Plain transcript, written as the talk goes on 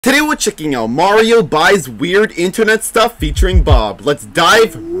Today we're checking out Mario Buys Weird Internet Stuff featuring Bob. Let's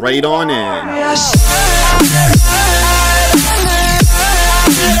dive right on in.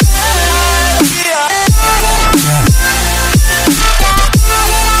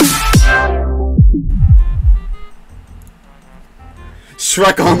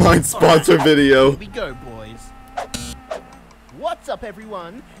 Shrek Online sponsor video. Here we go, boys. What's up,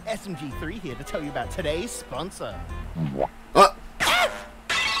 everyone? SMG3 here to tell you about today's sponsor.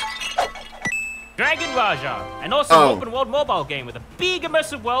 Dragon Raja, an awesome open-world mobile game with a big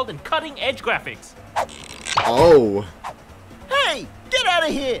immersive world and cutting-edge graphics. Oh. Hey, get out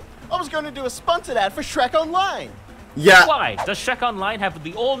of here! I was going to do a sponsored ad for Shrek Online. Yeah. Why? Does Shrek Online have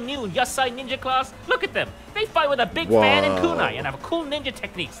the all-new Yasai Ninja class? Look at them. They fight with a big fan and kunai and have cool ninja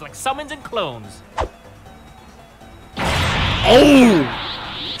techniques like summons and clones. Oh!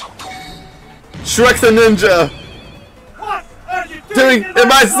 Shrek's a ninja. What are you doing in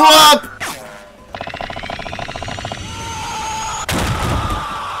my swamp?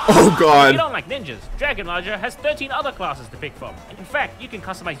 Oh god. If you don't like ninjas, Dragon Raja has 13 other classes to pick from. In fact, you can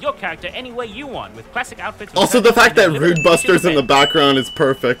customize your character any way you want with classic outfits. Also, the fact that Rude Buster's in the background is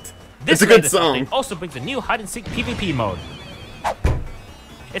perfect. It's a good song. It also brings a new hide-and-seek PvP mode.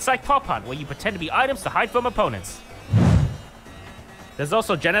 It's like Pop Hunt, where you pretend to be items to hide from opponents. There's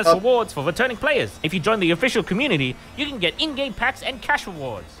also generous rewards for returning players. If you join the official community, you can get in-game packs and cash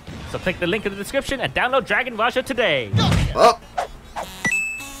rewards. So click the link in the description and download Dragon Raja today.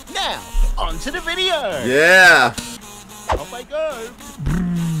 Now, on to the video! Yeah! Off I go!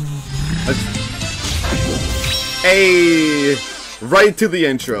 Hey! Right to the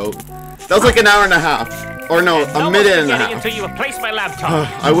intro. That was like an hour and a half. Or no, a minute and a half. Until you replace my laptop.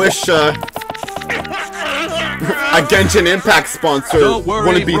 I wish, a Genshin Impact sponsor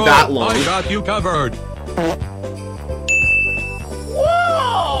wouldn't be that long. I got you covered.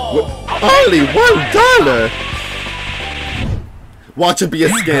 Whoa! Only $1! Watch it be a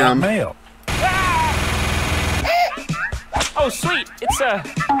scam. Oh, sweet! It's a...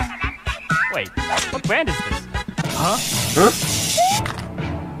 Wait, what brand is this? Huh?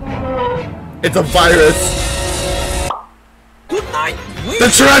 It's a virus. Good night. The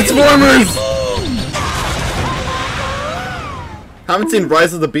Transformers! Haven't seen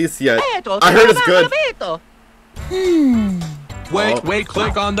Rise of the Beast yet. I heard it's good. Wait,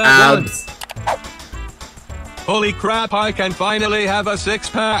 click on that Abs. one. Holy crap, I can finally have a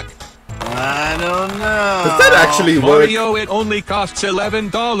six-pack. I don't know. Does that actually work? Mario, it only costs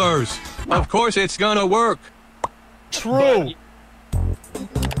 $11. Of course it's gonna work. True.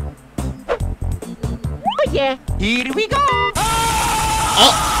 Oh yeah, here we go.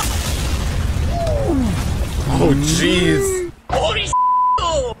 Oh jeez.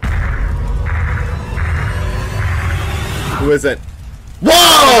 Who is it?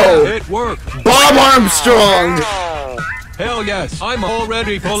 Whoa! It worked. Bob Armstrong! Hell yes, I'm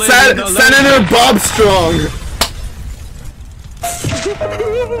already pulling in the Senator BOBSTRONG!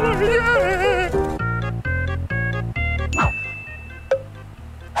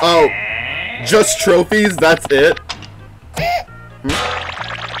 Oh, just trophies, that's it?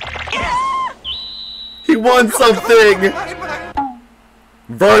 He won something!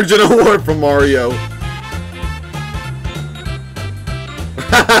 Virgin Award from Mario.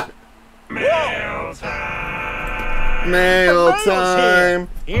 Mail time! Mail time!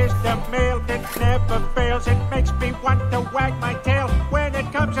 Here's the mail that never fails. It makes me want to wag my tail. When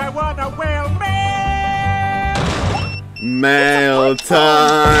it comes, I want a whale. Mail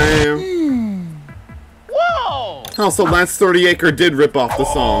time! Whoa! Oh, so Lance 30 Acre did rip off the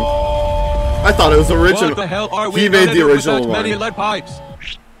song. I thought it was original. What the hell are we He made the original with one. many lead pipes?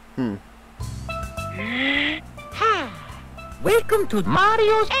 Welcome to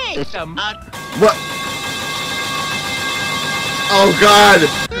Mario's ASMR. What? Oh god!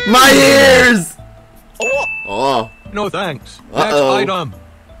 My ears! Oh. No thanks. Next item.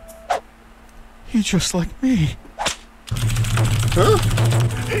 He's just like me. Huh?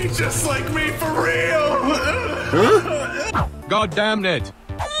 He's just like me for real! Huh? God damn it.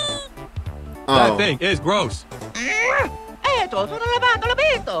 Oh. That thing is gross. Eto, sono lavato,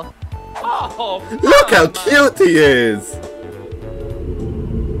 l'abito. Oh, Look how cute he is!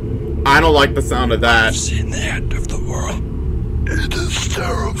 I don't like the sound of that. Seen the end of the world. It is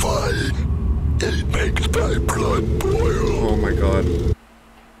terrifying. It makes my blood boil. Oh my god.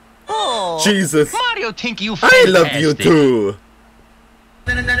 Oh, Jesus. Mario think you I love you too.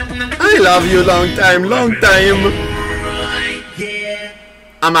 I love you long time, long time.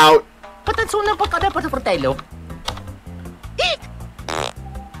 I'm out. Patansunan po kada pa sa fratello. Eat!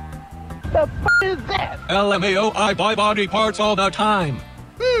 The f*** is that? LMAO, I buy body parts all the time.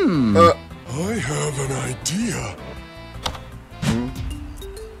 I have an idea.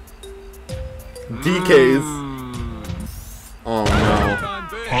 DKs. Oh no.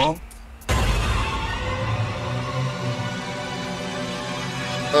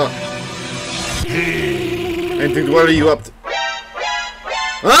 Huh? And dude, what are you up to?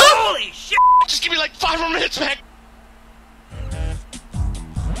 Huh? Holy shit! Just give me like 5 more minutes, man.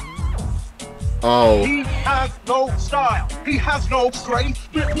 Oh. He has no style. He has no grace.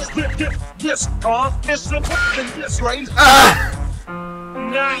 This grace. Ah!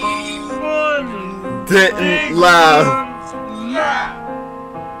 Not one. Didn't laugh.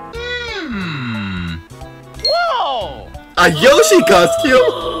 Whoa! A Yoshi costume?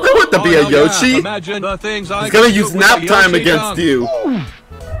 I want to be a Yoshi. Imagine the things I He's gonna can use do nap with time Yoshi against gun. you.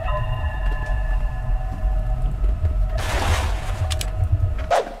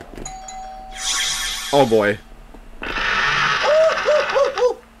 Oh boy.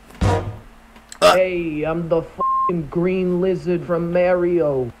 Hey, I'm the f***ing green lizard from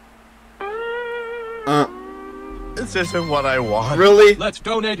Mario. This isn't what I want. Really? Let's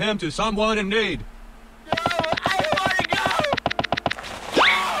donate him to someone in need.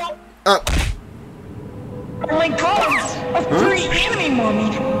 Oh my god! A furry anime mommy!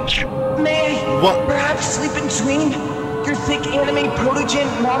 May I What? perhaps sleep in between your thick anime protogen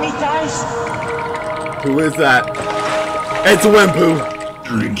mommy thighs? Who is that? It's Wimpu.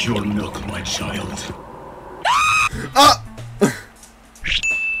 Drink your milk, my child.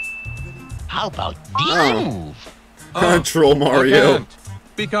 How about this move? Troll I Mario. can't,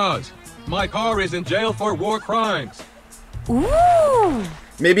 because my car is in jail for war crimes. Ooh.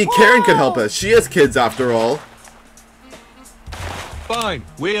 Maybe Karen could help us. She has kids after all. Fine,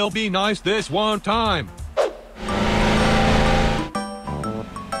 we'll be nice this one time.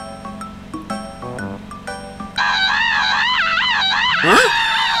 Huh?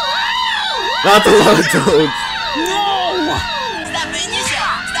 That's a lot of toads.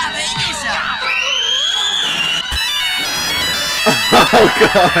 Oh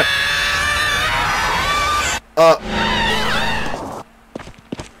god.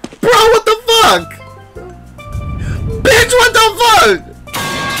 Bro, what the fuck? Bitch, what the fuck?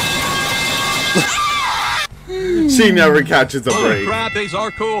 She never catches a Holy break. crap, these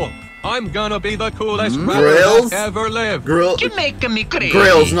are cool. I'm gonna be the coolest Grails? rapper that ever lived. You're making me crazy.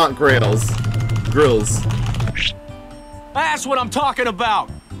 Grails, not grails. Grills. That's what I'm talking about.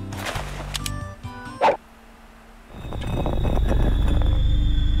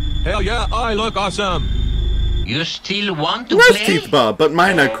 Hell yeah, I look awesome. You still want to Where's play? Teeth Bob, but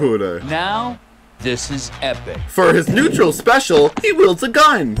mine are cooler. Now, this is epic. For his neutral special, he wields a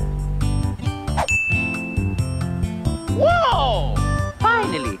gun. Whoa!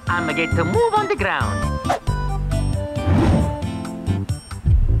 Finally, I'ma get to move on the ground.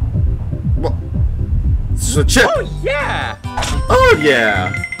 What? This is a chip. Oh yeah! Oh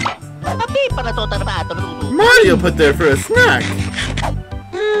yeah. Mario put there for a snack.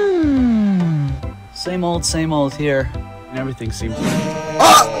 Same old here. And everything seems...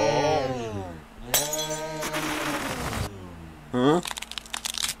 Ah! Huh?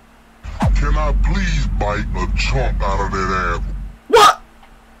 Can I please bite a chunk out of that apple? What?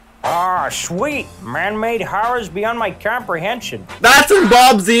 Ah, sweet! Man-made horrors beyond my comprehension. That's in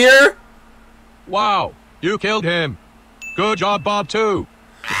Bob's ear? Wow, you killed him. Good job, Bob, too.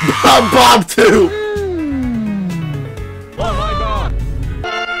 Bob too. Oh my god.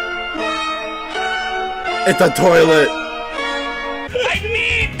 It's a toilet. I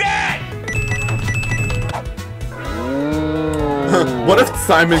need that! What if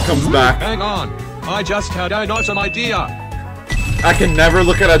Simon comes back? Hang on. I just had an awesome idea. I can never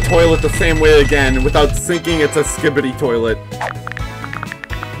look at a toilet the same way again without thinking it's a skibbity toilet.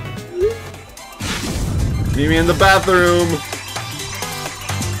 Meet me in the bathroom.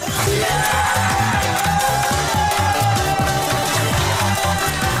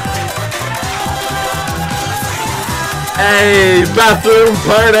 Hey, bathroom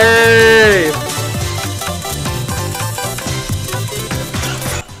party!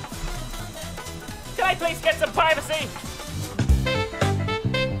 Can I please get some privacy?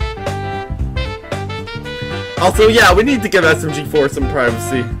 Also, yeah, we need to give SMG4 some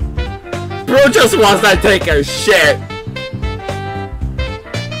privacy. Bro just wants to take a shit.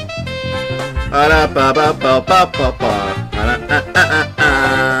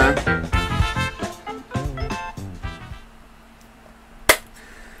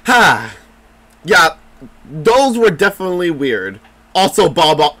 Ha! Yeah, those were definitely weird. Also,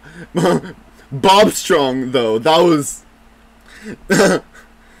 BOBSTRONG though, that was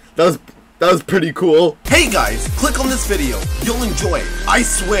That was pretty cool. Hey guys, click on this video. You'll enjoy it. I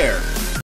swear.